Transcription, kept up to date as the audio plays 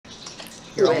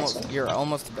You're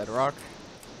almost to bedrock.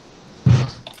 Yeah.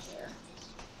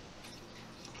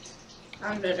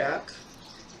 I'm the duck.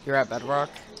 You're at bedrock.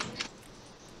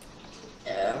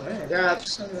 Yeah, I'm gonna grab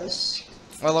some of this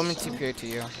Well, let me stuff. TPA to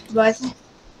you. But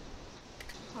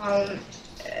uh,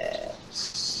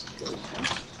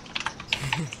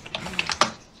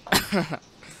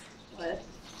 what? I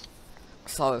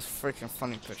saw this freaking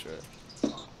funny picture.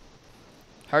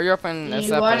 Hurry up and You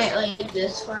accept want it. it like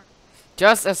this one?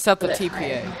 Just accept the But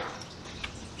TPA.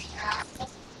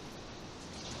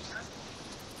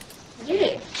 I did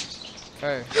it.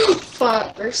 Okay.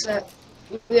 Fuck, we're stuck.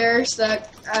 We are stuck.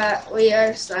 We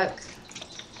are stuck.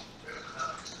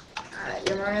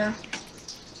 Your Mario.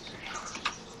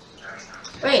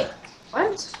 Wait,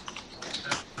 what?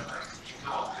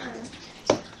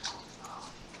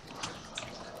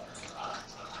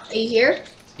 Are you here?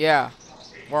 Yeah.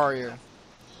 Where are you?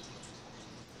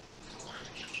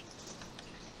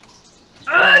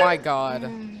 Oh my god.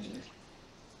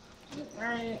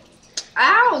 Right.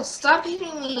 Ow! Stop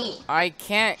hitting me! I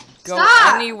can't go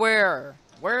Stop! anywhere.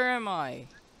 Where am I?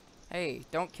 Hey,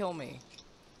 don't kill me.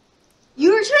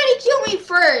 You were trying to kill me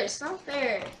first. Not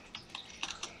fair.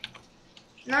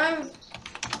 Now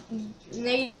I'm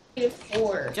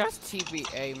 -4. Just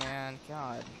TPA, man.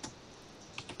 God.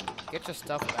 Get your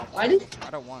stuff back. Why did? I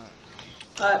don't want it.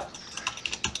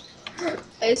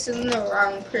 I sent the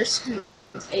wrong person.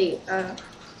 Hey,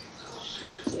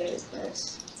 here's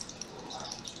this.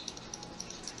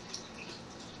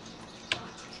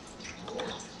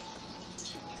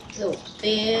 Little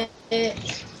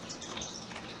bitch.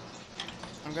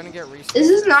 I'm gonna get reset. This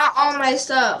is not all my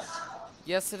stuff.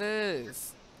 Yes, it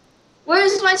is.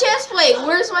 Where's my chest plate?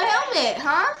 Where's my helmet,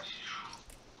 huh?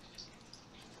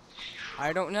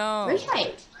 I don't know. Where's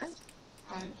my...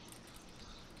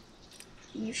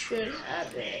 You should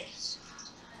have it.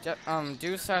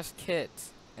 Do slash kit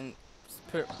and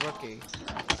put rookie.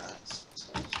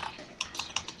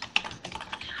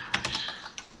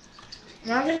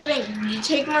 I'm not gonna... You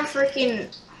take my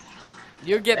freaking...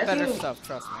 You get better stuff,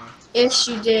 trust me. Yes,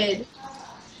 you did.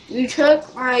 You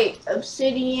took my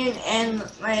obsidian and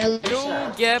my other You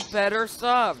stuff. get better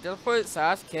stuff. Just put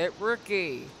slash kit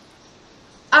rookie.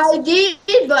 I did,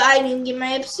 but I didn't get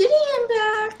my obsidian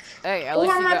back. Hey, at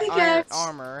least you got iron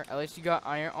armor. At least you got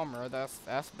iron armor.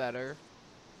 That's better.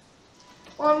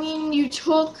 Well, I mean, you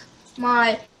took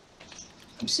my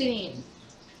obsidian.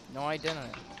 No, I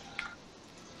didn't.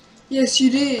 Yes,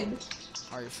 you did.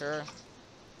 Are you sure?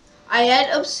 I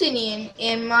had obsidian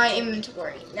in my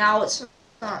inventory. Now it's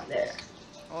not there.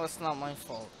 Well, it's not my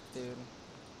fault, dude.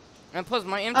 And plus,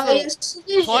 my Oh, inventory. yes, it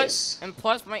is.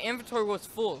 Plus, my inventory was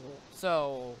full,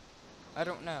 so I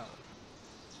don't know.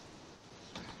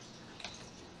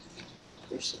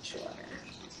 You're such a liar.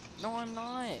 No, I'm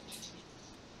not. I'm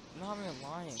not even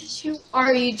lying. Yes, you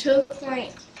are. You took my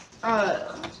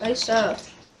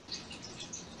stuff.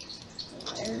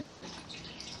 Liar.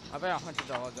 I bet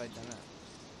 $100 I didn't.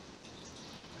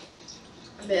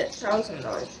 I bet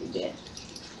 $1,000 you did.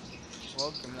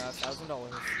 Well, give me that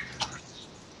 $1,000.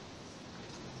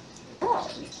 Oh,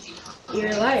 you're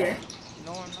a liar.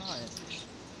 No, I'm not.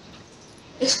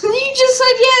 You just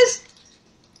said yes.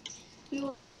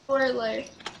 You were a liar.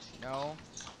 No,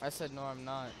 I said no, I'm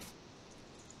not.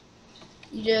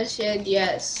 You just said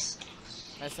yes.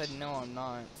 I said no, I'm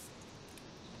not.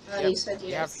 No, you said yes.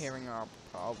 You have hearing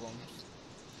problems.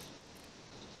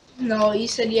 No, you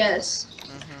said yes.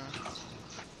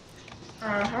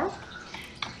 Mm-hmm.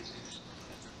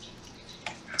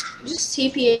 Just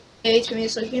TPA to me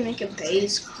so you can make a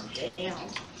base. Damn.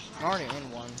 I'm already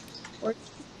in one.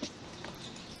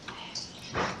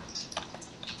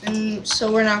 And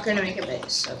so we're not gonna make a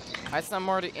base. Okay. I said I'm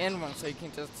already in one, so you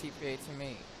can just TPA to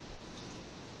me.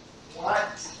 What?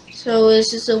 So it's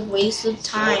just a waste of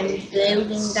time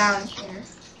building down here.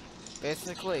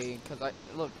 Basically, because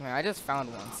look, man, I just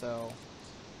found one, so.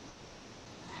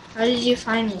 How did you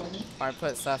find one? I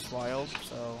put slash wild,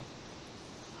 so.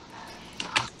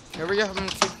 Here we go from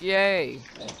TPA.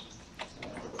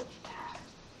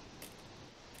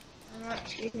 I'm not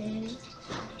cheating.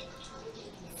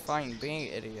 Fine, be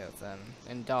an idiot then,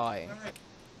 and die.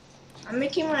 I'm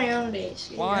making my own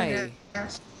base. Why?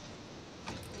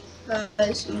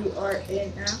 Because you are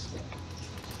an asshole.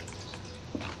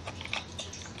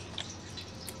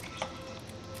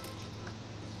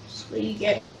 So you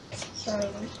get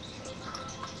killing me.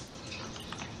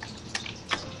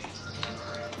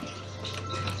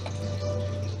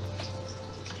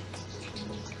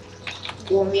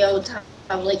 You won't be able to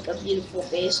have like a beautiful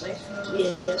base like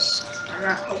this. I'm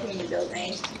not hoping to build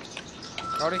anything.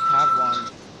 I already have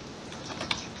one.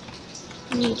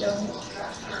 You don't.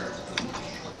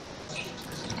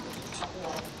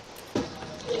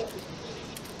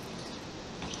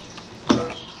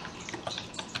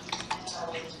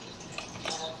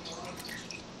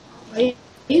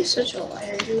 such a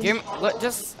liar, dude. Give me,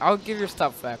 I'll give your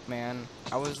stuff back, man.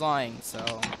 I was lying, so.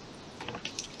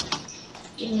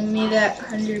 Give me that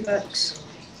 $100.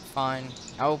 Fine.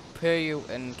 I'll pay you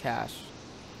in cash.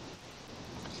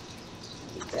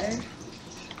 Okay.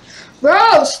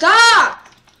 Bro, stop!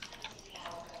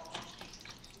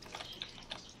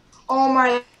 Oh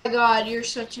my god, you're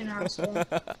such an asshole. Now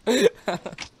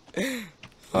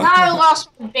I lost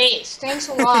my base. Thanks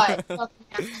a lot, fucking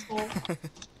asshole.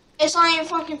 It's not even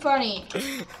fucking funny.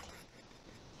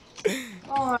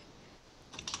 Oh,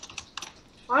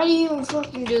 why do you even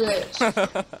fucking do this?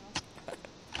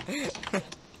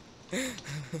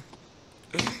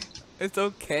 It's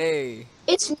okay.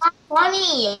 It's not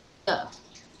funny.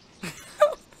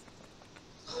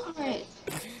 Alright.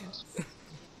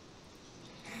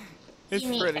 It's Give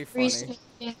me pretty every funny.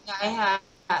 thing I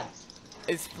had.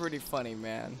 It's pretty funny,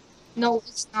 man. No,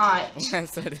 it's not.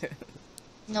 Yes, it is.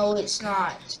 No, it's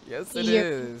not. Yes, it You're-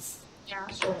 is.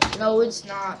 Asshole. No, it's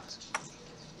not.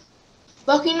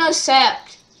 Fucking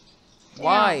accept.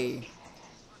 Why?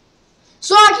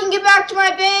 So I can get back to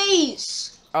my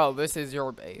base. Oh, this is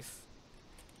your base.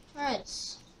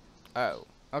 Nice. Oh,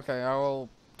 okay. I will.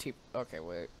 Okay,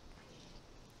 wait.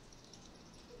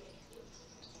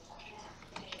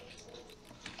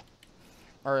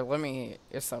 All right, let me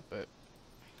up it.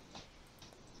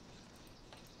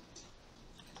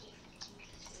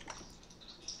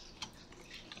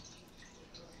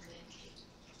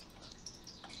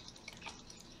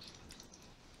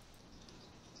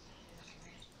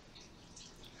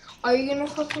 Are you gonna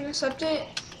fucking accept it?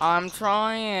 I'm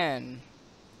trying.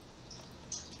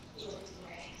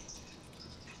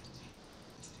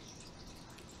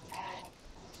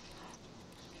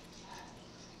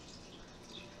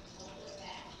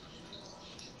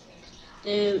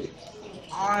 Dude,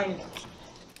 I'm.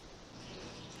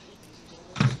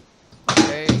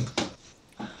 Okay.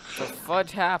 The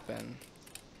fudge happened.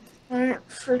 My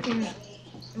freaking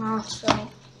mouse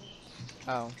fell.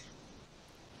 Oh.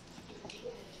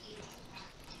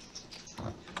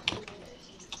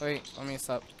 Wait, let me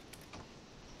stop.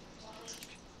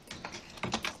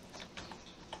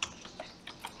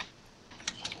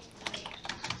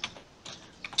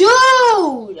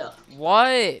 Dude!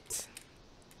 What?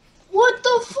 What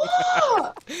the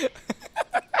fuck?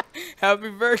 Happy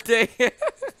birthday.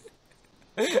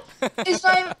 It's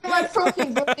not even my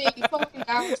fucking birthday, you fucking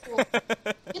asshole.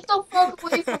 Get the fuck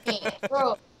away from me,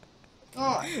 bro.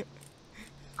 God.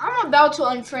 I'm about to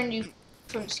unfriend you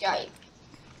from Skype.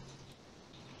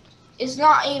 It's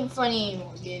not even funny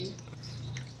anymore, dude.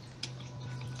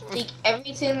 Take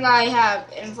everything that I have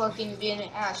and fucking be an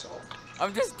asshole.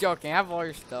 I'm just joking. I have all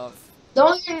your stuff.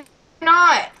 No, you're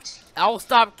not. I'll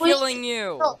stop Wait, killing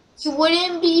you. No, you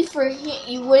wouldn't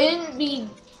be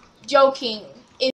joking